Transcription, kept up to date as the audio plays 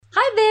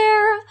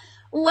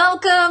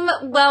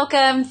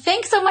Welcome.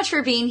 Thanks so much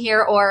for being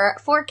here or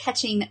for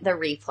catching the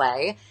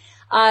replay.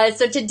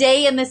 So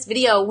today in this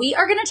video, we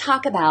are going to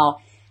talk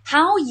about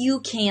how you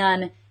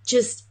can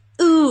just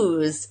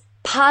ooze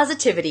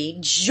positivity,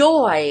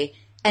 joy,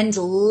 and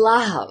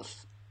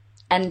love.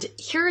 And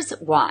here's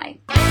why.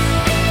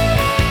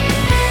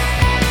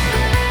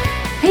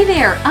 Hey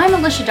there, I'm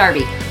Alicia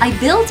Darby. I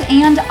built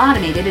and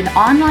automated an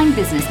online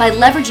business by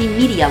leveraging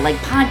media like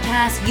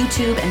podcasts,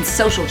 YouTube, and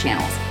social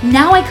channels.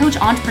 Now I coach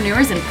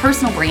entrepreneurs and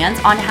personal brands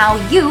on how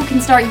you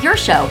can start your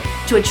show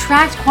to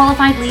attract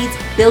qualified leads,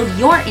 build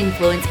your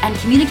influence, and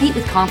communicate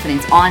with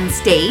confidence on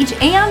stage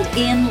and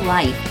in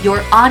life.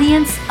 Your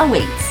audience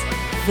awaits.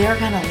 They're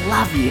gonna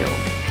love you.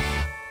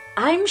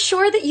 I'm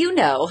sure that you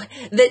know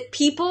that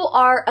people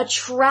are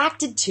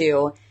attracted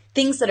to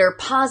things that are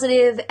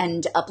positive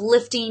and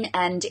uplifting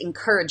and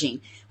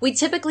encouraging. We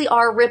typically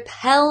are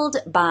repelled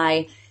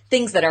by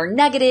things that are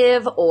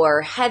negative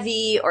or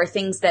heavy or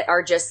things that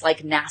are just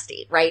like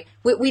nasty, right?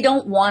 We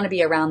don't want to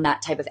be around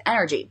that type of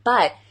energy.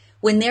 But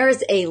when there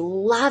is a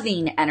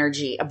loving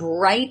energy, a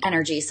bright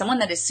energy, someone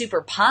that is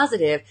super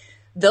positive,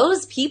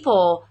 those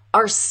people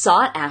are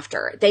sought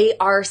after. They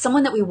are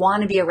someone that we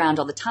want to be around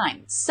all the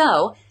time.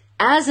 So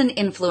as an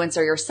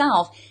influencer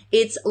yourself,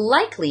 it's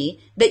likely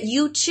that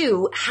you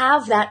too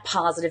have that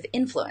positive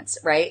influence,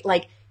 right?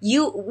 Like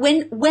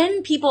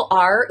when people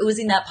are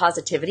oozing that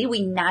positivity,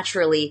 we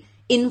naturally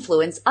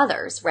influence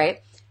others,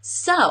 right?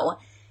 So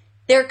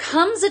there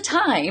comes a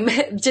time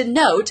to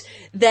note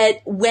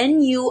that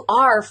when you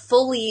are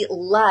fully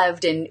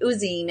loved and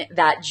oozing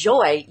that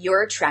joy,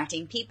 you're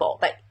attracting people.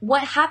 But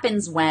what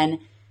happens when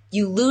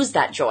you lose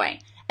that joy?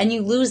 And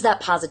you lose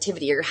that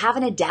positivity, or you're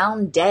having a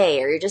down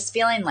day, or you're just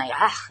feeling like,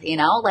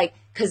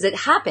 because it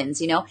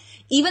happens,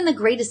 even the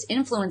greatest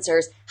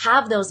influencers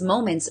have those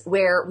moments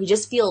where we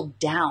just feel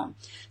down.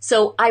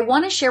 So I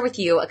want to share with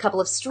you a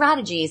couple of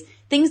strategies,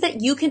 things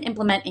that you can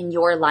implement in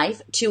your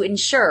life to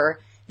ensure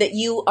that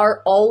you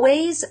are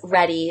always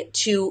ready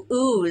to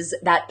ooze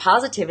that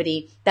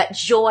positivity, that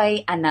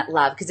joy, and that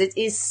love, because it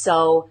is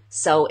so,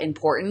 so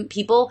important.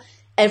 People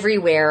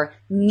everywhere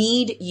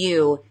need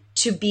you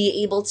to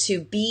be able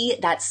to be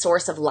that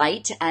source of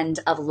light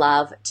and of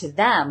love to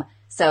them.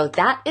 So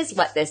that is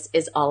what this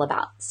is all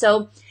about.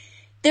 So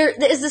there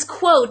is this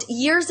quote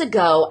years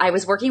ago. I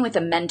was working with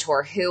a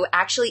mentor who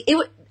actually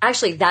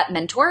that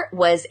mentor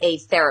was a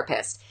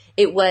therapist.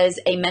 It was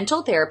a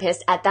mental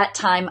therapist. At that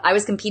time, I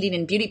was competing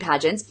in beauty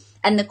pageants.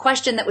 And the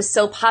question that was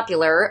so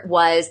popular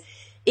was,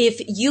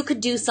 if you could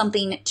do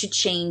something to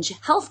change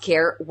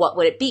healthcare, what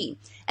would it be?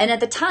 And at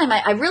the time,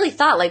 I really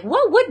thought, like,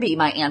 what would be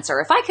my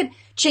answer? If I could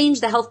change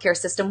the healthcare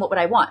system, what would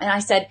I want? And I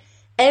said,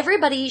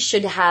 everybody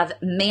should have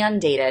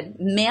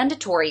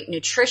mandatory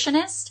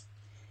nutritionist,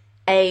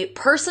 a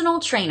personal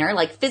trainer,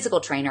 like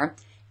physical trainer,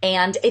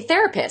 and a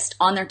therapist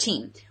on their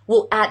team.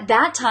 Well, at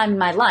that time in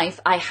my life,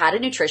 I had a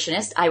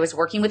nutritionist. I was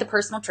working with a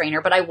personal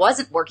trainer, but I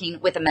wasn't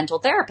working with a mental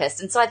therapist.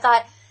 And so I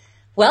thought,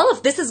 well,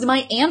 if this is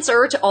my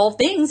answer to all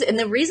things, and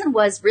the reason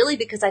was really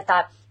because I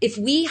thought if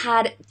we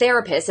had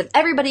therapists, if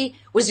everybody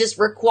was just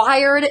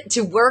required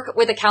to work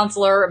with a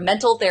counselor, a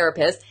mental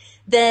therapist,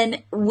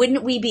 then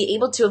wouldn't we be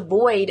able to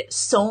avoid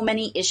so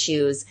many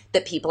issues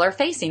that people are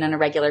facing on a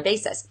regular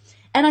basis?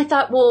 And I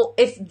thought, well,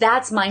 if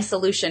that's my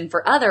solution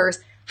for others,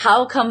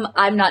 how come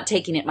I'm not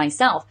taking it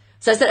myself?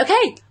 So I said,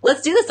 okay,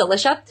 let's do this,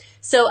 Alicia.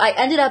 So I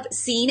ended up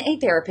seeing a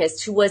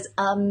therapist who was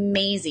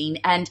amazing.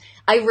 And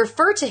I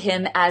refer to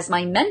him as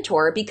my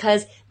mentor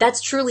because that's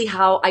truly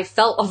how I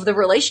felt of the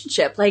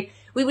relationship. Like,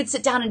 we would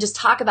sit down and just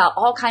talk about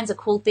all kinds of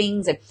cool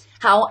things and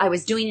how I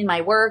was doing in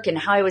my work and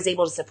how I was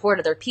able to support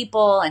other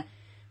people, and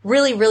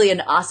really, really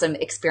an awesome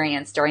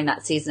experience during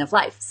that season of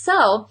life.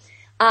 So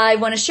I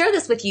want to share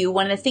this with you.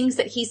 One of the things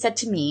that he said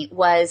to me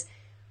was,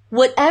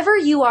 whatever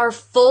you are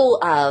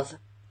full of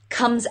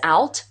comes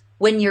out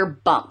when you're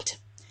bumped.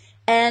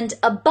 And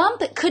a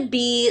bump could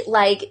be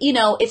like,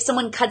 if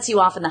someone cuts you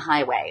off on the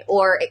highway,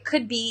 or it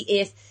could be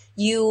if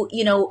you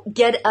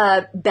get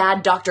a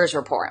bad doctor's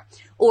report,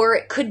 or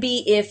it could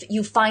be if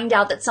you find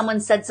out that someone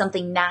said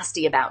something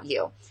nasty about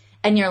you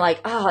and you're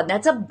like, oh,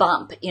 that's a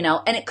bump,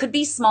 and it could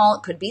be small,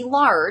 it could be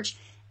large,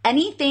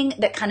 anything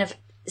that kind of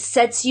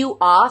sets you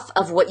off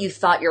of what you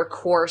thought your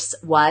course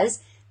was,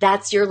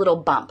 that's your little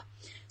bump.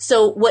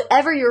 So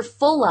whatever you're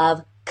full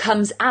of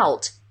comes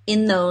out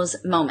in those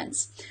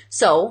moments.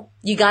 So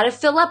you got to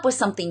fill up with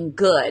something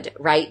good,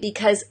 right?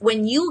 Because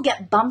when you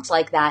get bumped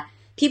like that,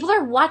 people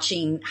are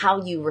watching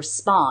how you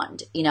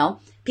respond,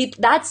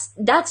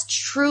 that's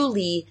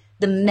truly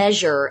the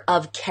measure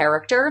of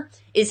character,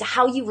 is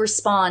how you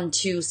respond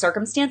to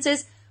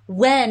circumstances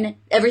when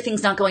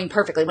everything's not going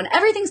perfectly. When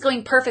everything's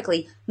going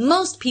perfectly,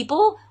 most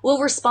people will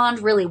respond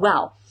really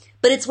well.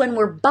 But it's when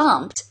we're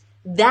bumped,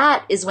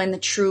 that is when the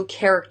true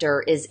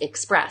character is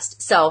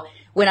expressed. So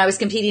when I was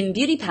competing in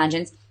beauty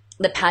pageants,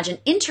 the pageant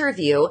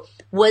interview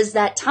was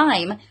that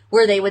time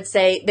where they would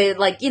say,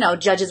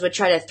 judges would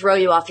try to throw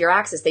you off your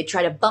axis. They'd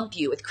try to bump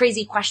you with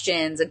crazy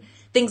questions and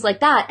things like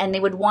that. And they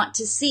would want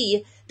to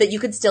see that you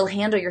could still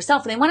handle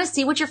yourself. And they want to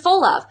see what you're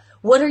full of.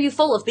 What are you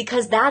full of?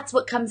 Because that's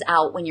what comes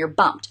out when you're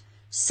bumped.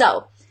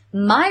 So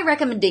my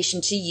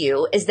recommendation to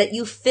you is that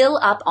you fill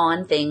up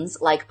on things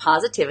like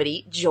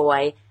positivity,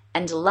 joy,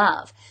 and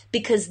love.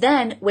 Because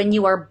then when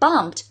you are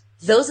bumped,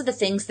 those are the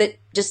things that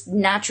just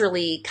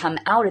naturally come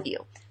out of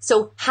you.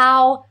 So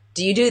how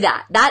do you do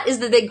that? That is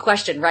the big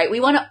question, right? We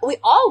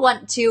all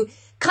want to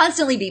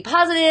constantly be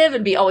positive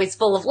and be always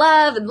full of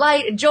love and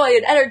light and joy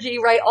and energy,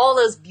 right? All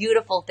those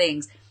beautiful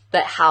things.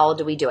 But how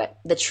do we do it?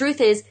 The truth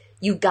is,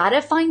 you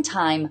gotta find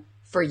time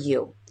for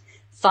you.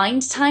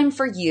 Find time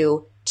for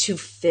you to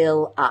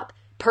fill up,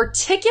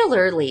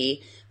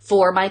 particularly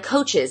for my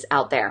coaches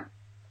out there.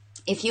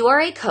 If you are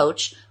a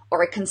coach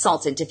or a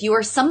consultant, if you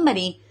are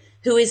somebody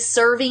who is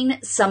serving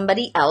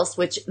somebody else,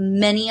 which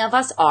many of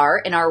us are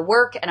in our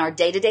work and our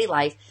day-to-day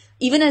life,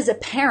 even as a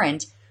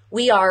parent,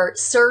 we are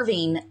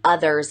serving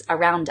others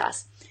around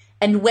us.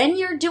 And when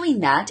you're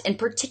doing that, and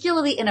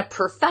particularly in a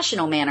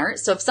professional manner,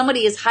 so if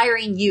somebody is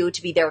hiring you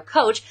to be their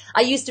coach,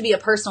 I used to be a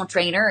personal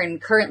trainer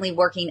and currently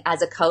working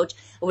as a coach.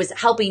 I was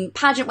helping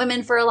pageant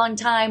women for a long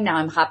time. Now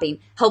I'm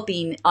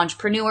helping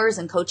entrepreneurs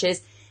and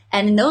coaches.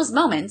 And in those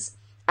moments,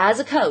 as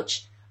a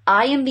coach,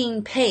 I am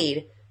being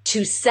paid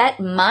to set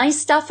my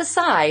stuff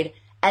aside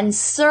and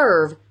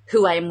serve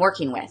who I am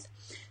working with.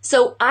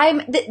 So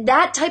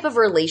that type of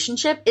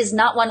relationship is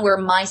not one where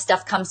my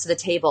stuff comes to the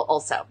table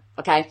also,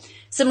 okay?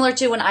 Similar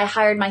to when I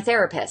hired my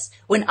therapist,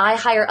 when I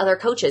hire other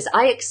coaches,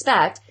 I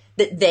expect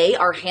that they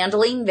are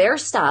handling their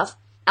stuff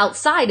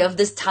outside of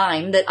this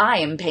time that I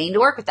am paying to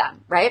work with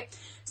them, right?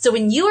 So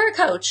when you are a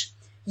coach,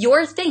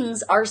 your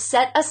things are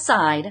set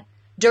aside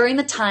during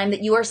the time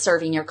that you are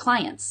serving your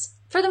clients,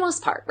 for the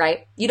most part,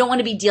 right? You don't want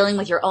to be dealing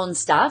with your own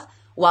stuff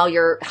while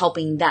you're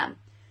helping them.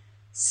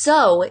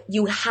 So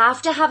you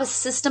have to have a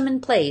system in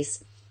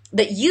place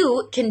that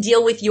you can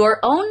deal with your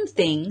own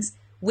things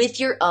with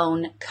your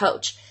own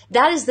coach.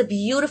 That is the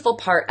beautiful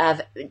part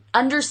of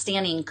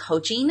understanding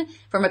coaching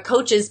from a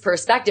coach's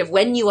perspective.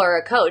 When you are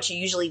a coach, you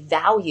usually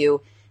value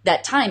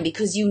that time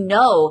because you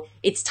know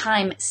it's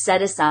time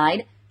set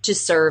aside to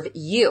serve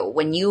you.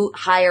 When you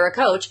hire a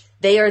coach,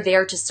 they are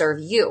there to serve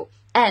you.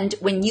 And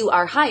when you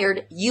are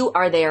hired, you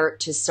are there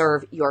to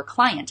serve your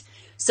client.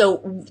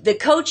 So the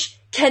coach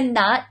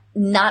cannot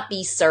not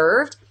be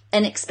served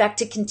and expect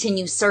to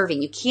continue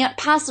serving. You can't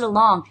pass it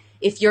along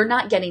if you're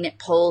not getting it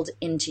pulled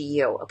into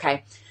you,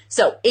 okay?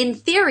 So in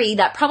theory,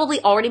 that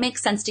probably already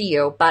makes sense to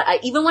you, but I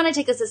even want to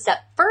take this a step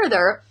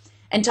further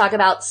and talk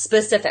about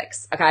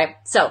specifics, okay?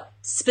 So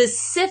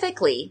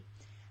specifically,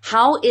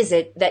 how is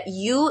it that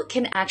you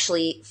can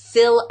actually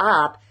fill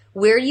up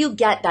where you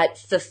get that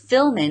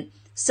fulfillment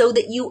so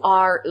that you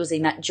are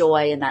oozing that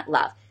joy and that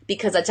love?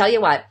 Because I tell you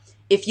what,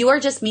 if you are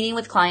just meeting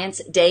with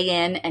clients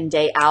day in and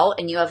day out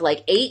and you have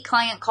like 8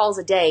 client calls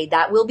a day,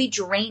 that will be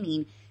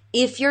draining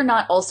if you're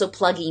not also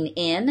plugging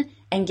in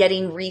and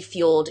getting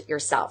refueled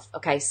yourself.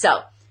 Okay,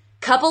 so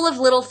couple of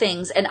little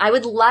things, and I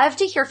would love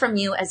to hear from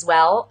you as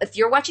well. If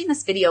you're watching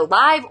this video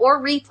live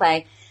or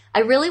replay, I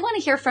really want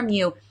to hear from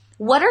you.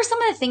 What are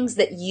some of the things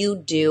that you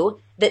do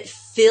that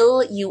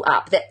fill you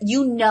up, that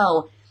you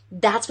know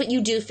that's what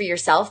you do for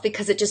yourself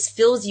because it just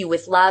fills you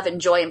with love and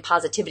joy and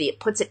positivity. It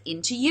puts it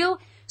into you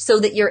so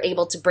that you're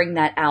able to bring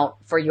that out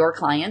for your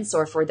clients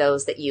or for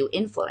those that you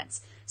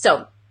influence.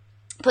 So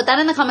put that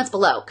in the comments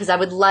below because I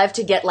would love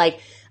to get like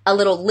a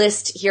little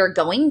list here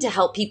going to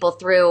help people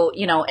through,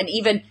 and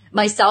even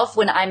myself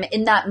when I'm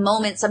in that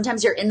moment,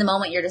 sometimes you're in the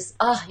moment, you're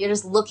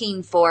just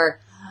looking for,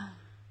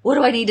 what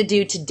do I need to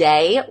do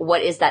today?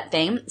 What is that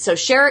thing? So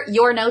share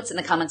your notes in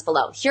the comments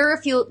below. Here are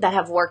a few that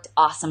have worked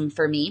awesome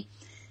for me.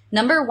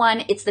 Number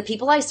 1, it's the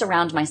people I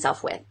surround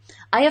myself with.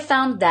 I have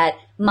found that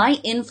my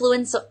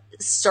influence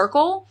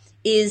circle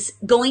is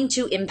going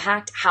to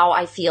impact how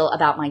I feel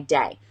about my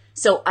day.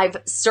 So I've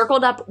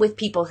circled up with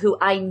people who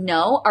I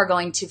know are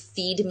going to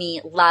feed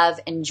me love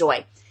and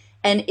joy.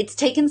 And it's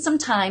taken some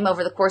time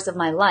over the course of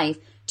my life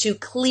to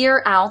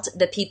clear out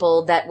the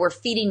people that were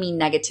feeding me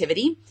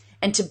negativity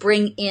and to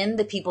bring in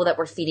the people that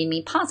were feeding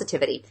me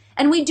positivity.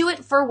 And we do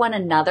it for one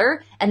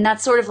another. And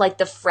that's sort of like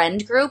the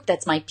friend group.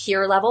 That's my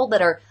peer level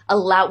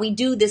that we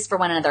do this for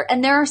one another.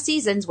 And there are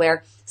seasons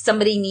where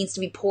somebody needs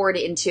to be poured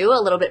into a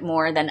little bit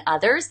more than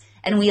others.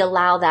 And we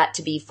allow that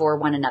to be for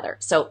one another.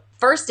 So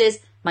first is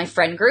my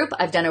friend group.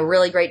 I've done a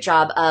really great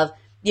job of,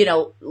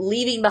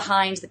 leaving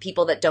behind the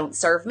people that don't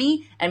serve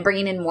me and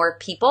bringing in more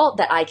people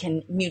that I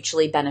can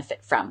mutually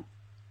benefit from.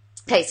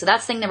 Okay, so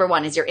that's thing number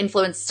 1 is your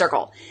influence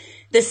circle.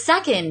 The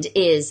second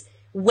is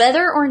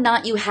whether or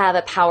not you have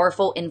a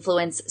powerful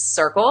influence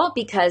circle,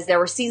 because there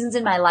were seasons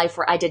in my life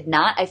where I did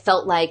not. I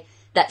felt like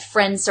that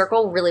friend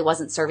circle really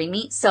wasn't serving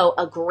me. So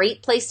a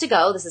great place to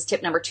go, this is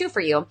tip number 2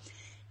 for you,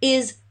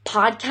 is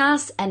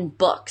podcasts and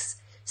books.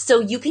 So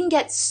you can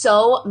get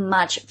so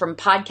much from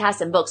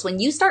podcasts and books when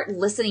you start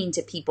listening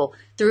to people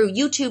through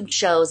YouTube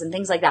shows and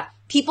things like that.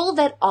 People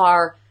that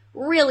are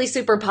really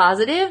super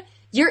positive,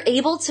 you're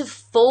able to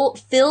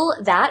fill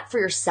that for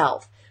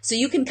yourself. So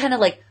you can kind of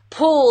like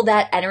pull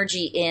that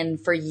energy in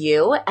for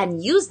you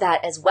and use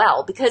that as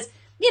well. Because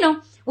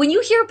when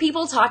you hear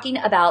people talking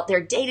about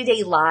their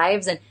day-to-day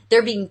lives and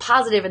they're being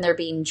positive and they're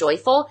being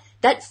joyful,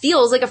 that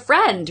feels like a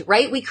friend,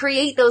 right? We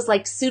create those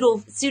like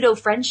pseudo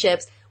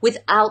friendships with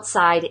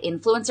outside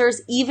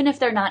influencers, even if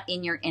they're not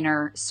in your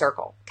inner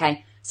circle.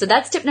 Okay. So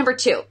that's tip number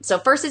 2. So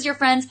first is your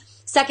friends.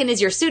 Second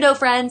is your pseudo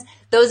friends.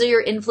 Those are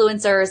your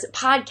influencers,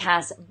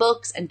 podcasts,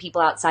 books, and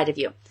people outside of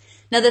you.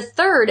 Now, the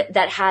third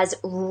that has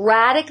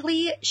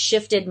radically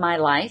shifted my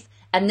life,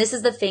 and this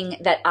is the thing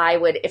that I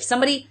would, if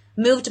somebody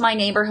moved to my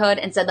neighborhood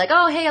and said like,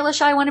 oh, hey,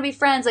 Alicia, I want to be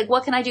friends. Like,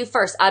 what can I do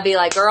first? I'd be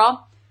like,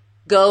 girl,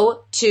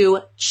 go to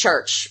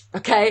church.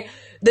 Okay.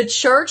 The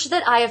church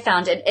that I have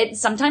found, and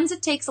sometimes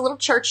it takes a little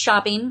church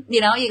shopping.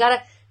 You got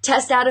to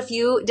test out a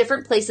few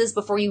different places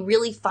before you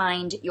really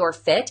find your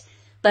fit.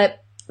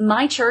 But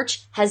my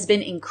church has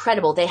been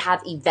incredible. They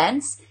have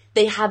events.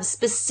 They have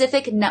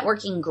specific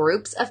networking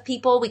groups of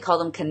people. We call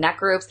them connect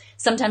groups.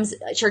 Sometimes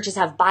churches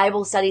have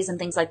Bible studies and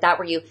things like that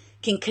where you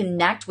can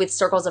connect with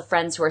circles of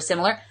friends who are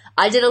similar.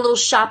 I did a little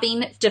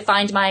shopping to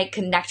find my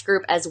connect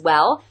group as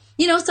well.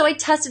 So I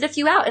tested a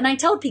few out and I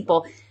told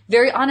people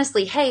very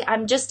honestly, hey,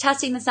 I'm just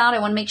testing this out. I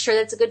want to make sure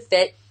that's a good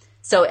fit.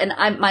 So,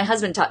 and my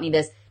husband taught me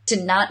this,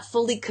 to not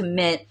fully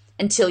commit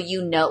until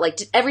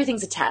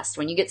everything's a test.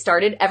 When you get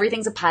started,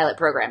 everything's a pilot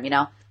program,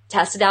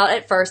 test it out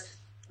at first.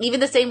 Even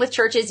the same with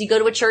churches. You go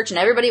to a church and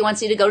everybody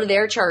wants you to go to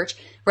their church,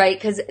 right?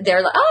 Because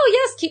they're like, oh,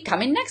 yes, keep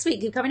coming next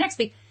week. Keep coming next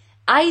week.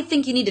 I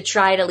think you need to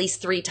try it at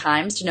least 3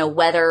 times to know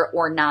whether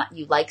or not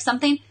you like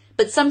something.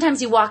 But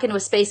sometimes you walk into a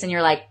space and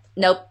you're like,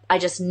 nope, I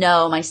just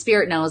know, my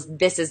spirit knows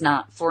this is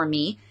not for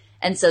me.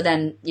 And so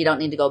then you don't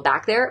need to go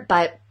back there.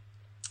 But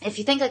if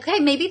you think like, okay,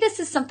 maybe this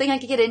is something I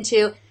could get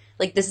into,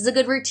 like this is a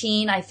good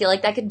routine, I feel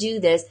like I could do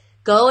this,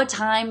 go a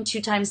time, 2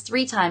 times,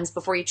 3 times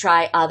before you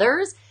try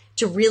others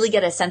to really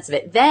get a sense of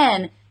it.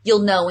 Then you'll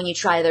know when you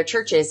try other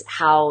churches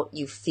how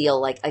you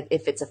feel like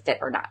if it's a fit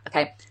or not.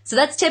 Okay. So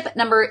that's tip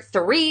number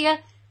 3.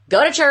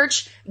 Go to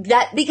church.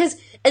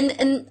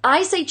 And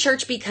I say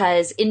church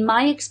because in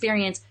my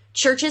experience,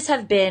 churches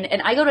have been,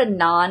 and I go to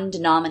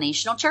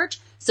non-denominational church.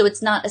 So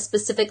it's not a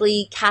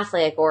specifically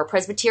Catholic or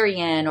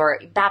Presbyterian or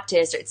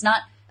Baptist, or it's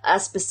not a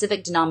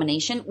specific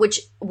denomination,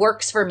 which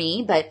works for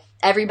me, but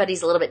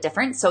everybody's a little bit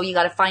different. So you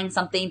got to find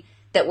something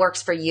that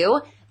works for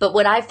you. But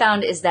what I've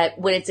found is that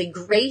when it's a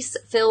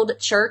grace-filled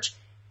church,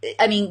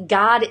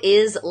 God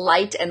is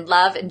light and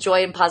love and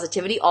joy and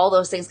positivity. All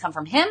those things come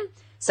from Him.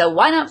 So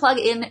why not plug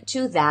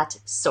into that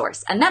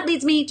source? And that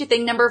leads me to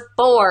thing number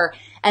 4,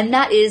 and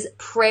that is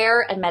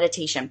prayer and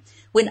meditation.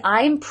 When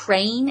I'm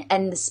praying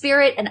and the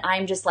Spirit and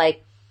I'm just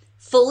like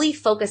fully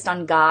focused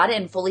on God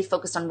and fully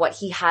focused on what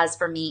He has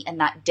for me in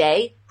that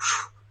day,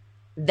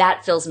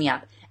 that fills me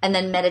up. And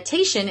then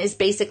meditation is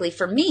basically,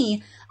 for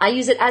me, I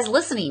use it as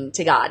listening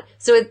to God.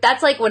 So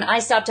that's like when I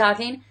stop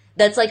talking,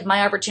 that's like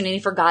my opportunity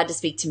for God to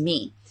speak to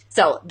me.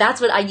 So that's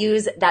what I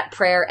use that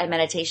prayer and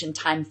meditation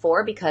time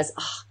for, because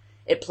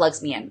it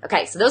plugs me in.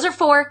 Okay, so those are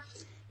 4.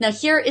 Now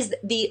here is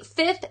the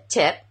 5th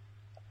tip.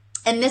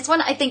 And this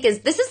one I think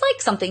this is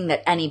like something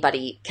that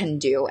anybody can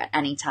do at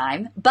any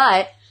time,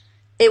 but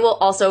it will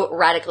also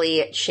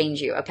radically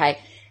change you. Okay.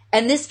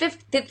 And this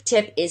fifth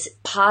tip is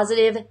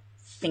positive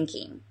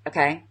thinking.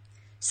 Okay.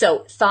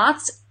 So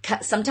thoughts,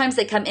 sometimes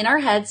they come in our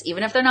heads,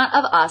 even if they're not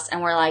of us.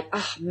 And we're like,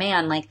 oh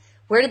man, like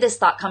where did this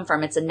thought come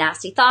from? It's a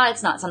nasty thought.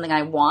 It's not something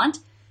I want.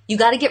 You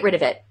got to get rid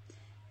of it.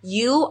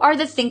 You are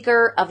the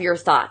thinker of your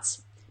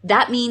thoughts.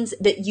 That means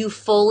that you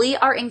fully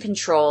are in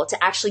control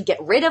to actually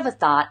get rid of a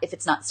thought if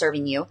it's not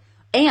serving you,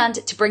 and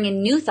to bring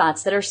in new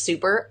thoughts that are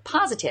super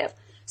positive.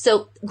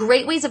 So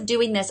great ways of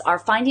doing this are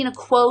finding a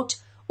quote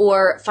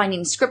or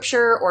finding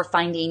scripture or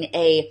finding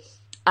a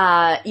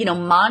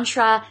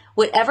mantra,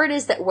 whatever it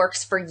is that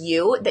works for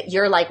you, that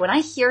you're like, when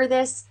I hear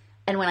this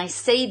and when I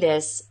say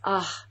this,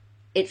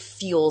 it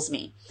fuels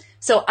me.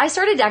 So I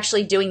started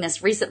actually doing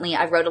this recently.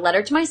 I wrote a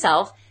letter to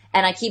myself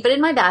and I keep it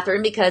in my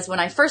bathroom because when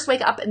I first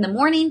wake up in the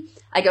morning,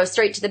 I go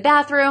straight to the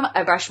bathroom.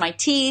 I brush my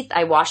teeth.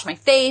 I wash my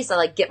face.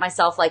 I get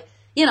myself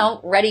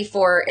ready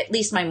for at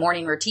least my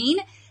morning routine.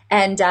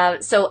 And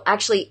so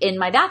actually in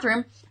my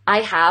bathroom,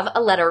 I have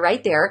a letter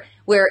right there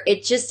where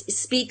it just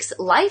speaks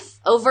life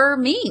over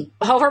me,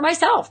 over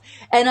myself.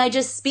 And I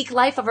just speak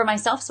life over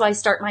myself. So I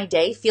start my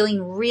day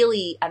feeling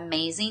really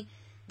amazing.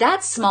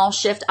 That small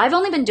shift, I've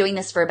only been doing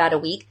this for about a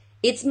week.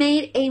 It's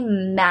made a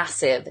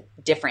massive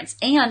difference.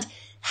 And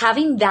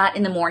having that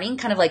in the morning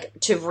kind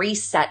of to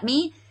reset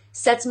me,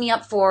 sets me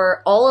up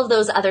for all of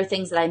those other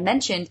things that I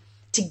mentioned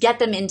to get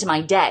them into my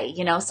day,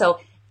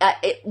 So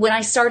when I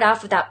start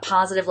off with that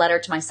positive letter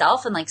to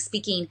myself and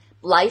speaking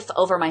life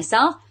over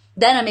myself,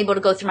 then I'm able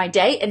to go through my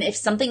day. And if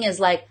something is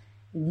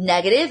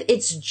negative,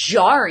 it's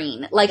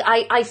jarring.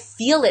 I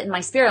feel it in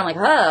my spirit. I'm like,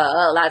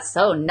 oh, that's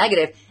so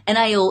negative. And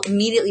I'll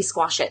immediately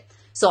squash it.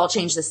 So I'll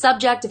change the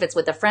subject. If it's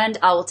with a friend,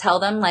 I will tell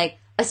them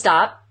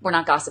stop. We're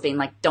not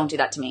gossiping. Don't do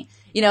that to me.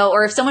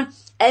 Or if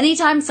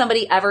anytime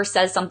somebody ever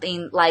says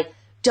something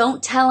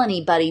don't tell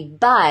anybody,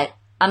 but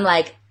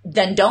I'm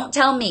then don't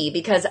tell me,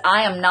 because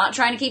I am not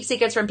trying to keep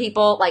secrets from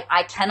people.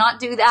 I cannot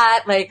do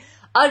that.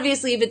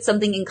 Obviously, if it's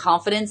something in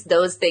confidence,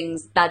 those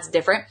things, that's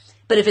different.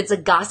 But if it's a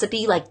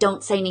gossipy, like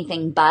don't say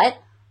anything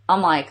but,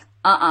 I'm like,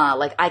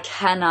 like I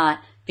cannot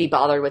be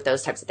bothered with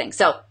those types of things.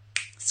 So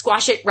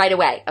squash it right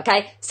away.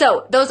 Okay.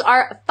 So those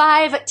are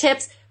 5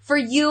 tips for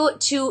you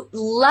to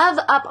love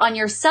up on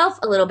yourself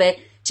a little bit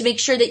to make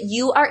sure that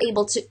you are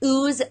able to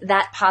ooze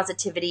that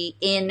positivity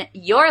in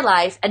your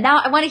life. And now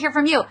I want to hear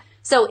from you.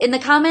 So in the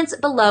comments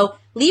below,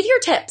 leave your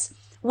tips.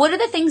 What are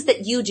the things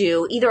that you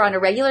do either on a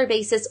regular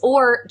basis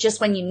or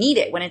just when you need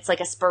it, when it's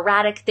like a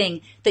sporadic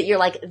thing that you're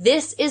like,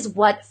 this is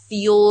what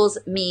fuels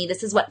me.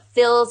 This is what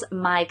fills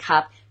my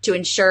cup to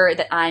ensure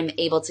that I'm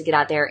able to get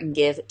out there and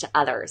give to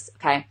others.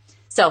 Okay.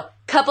 So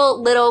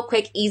couple little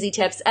quick, easy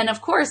tips. And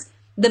of course,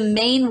 the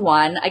main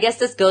one, I guess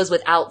this goes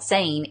without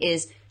saying,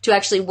 is to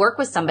actually work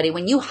with somebody.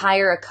 When you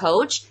hire a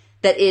coach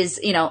that is,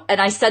 and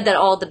I said that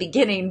all at the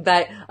beginning,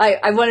 but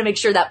I want to make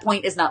sure that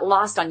point is not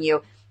lost on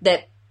you,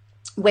 that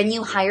when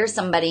you hire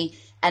somebody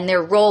and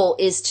their role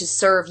is to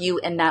serve you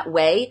in that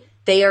way,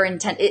 they are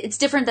it's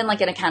different than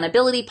like an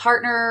accountability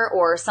partner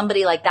or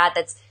somebody like that.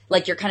 That's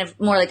like, you're kind of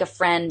more like a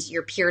friend,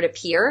 you're peer to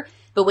peer.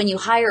 But when you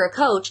hire a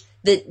coach,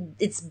 that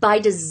it's by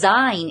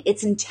design,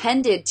 it's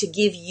intended to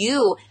give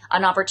you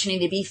an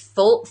opportunity to be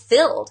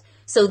filled.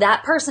 So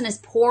that person is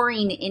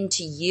pouring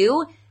into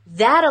you.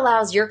 That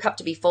allows your cup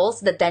to be full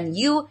so that then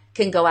you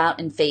can go out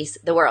and face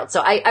the world.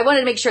 So I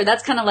wanted to make sure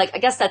that's kind of like, I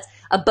guess that's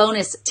a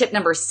bonus tip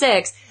number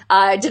 6.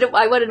 I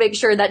wanted to make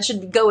sure that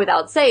should go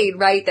without saying,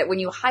 right? That when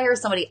you hire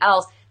somebody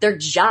else, their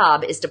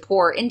job is to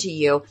pour into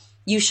you.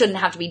 You shouldn't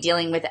have to be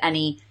dealing with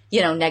any,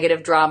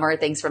 negative drama or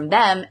things from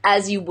them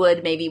as you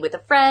would maybe with a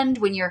friend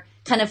when you're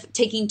kind of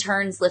taking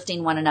turns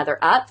lifting one another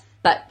up.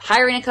 But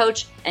hiring a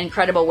coach, an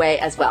incredible way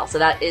as well. So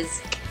that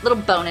is a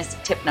little bonus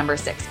tip number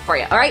 6 for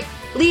you. All right.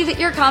 Leave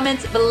your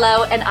comments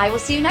below and I will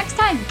see you next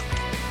time.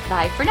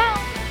 Bye for now.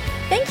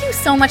 Thank you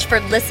so much for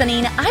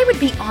listening. I would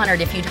be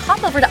honored if you'd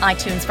hop over to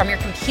iTunes from your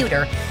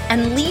computer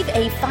and leave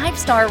a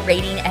 5-star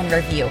rating and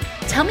review.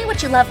 Tell me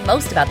what you love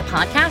most about the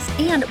podcast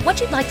and what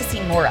you'd like to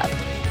see more of.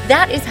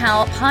 That is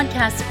how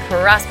podcasts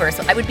prosper.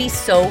 So I would be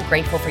so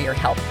grateful for your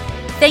help.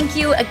 Thank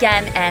you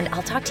again, and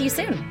I'll talk to you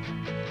soon.